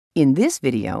In this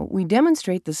video, we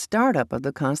demonstrate the startup of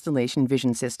the Constellation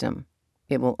Vision system.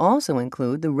 It will also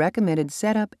include the recommended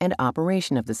setup and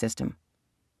operation of the system.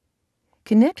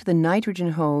 Connect the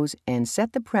nitrogen hose and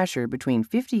set the pressure between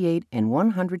 58 and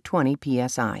 120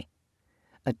 psi.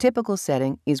 A typical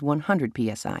setting is 100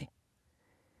 psi.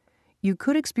 You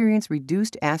could experience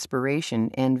reduced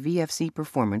aspiration and VFC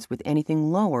performance with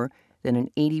anything lower than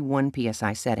an 81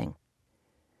 psi setting.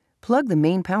 Plug the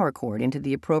main power cord into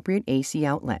the appropriate AC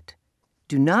outlet.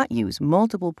 Do not use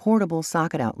multiple portable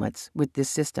socket outlets with this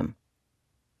system.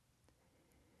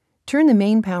 Turn the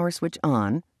main power switch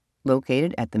on,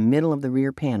 located at the middle of the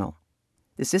rear panel.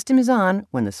 The system is on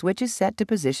when the switch is set to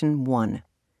position 1.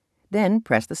 Then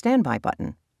press the standby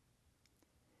button.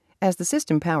 As the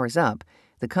system powers up,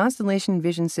 the Constellation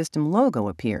Vision System logo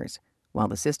appears, while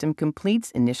the system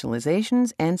completes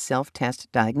initializations and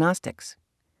self-test diagnostics.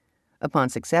 Upon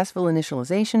successful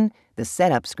initialization, the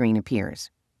setup screen appears.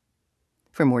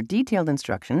 For more detailed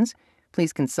instructions,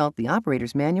 please consult the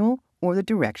operator's manual or the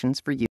directions for use.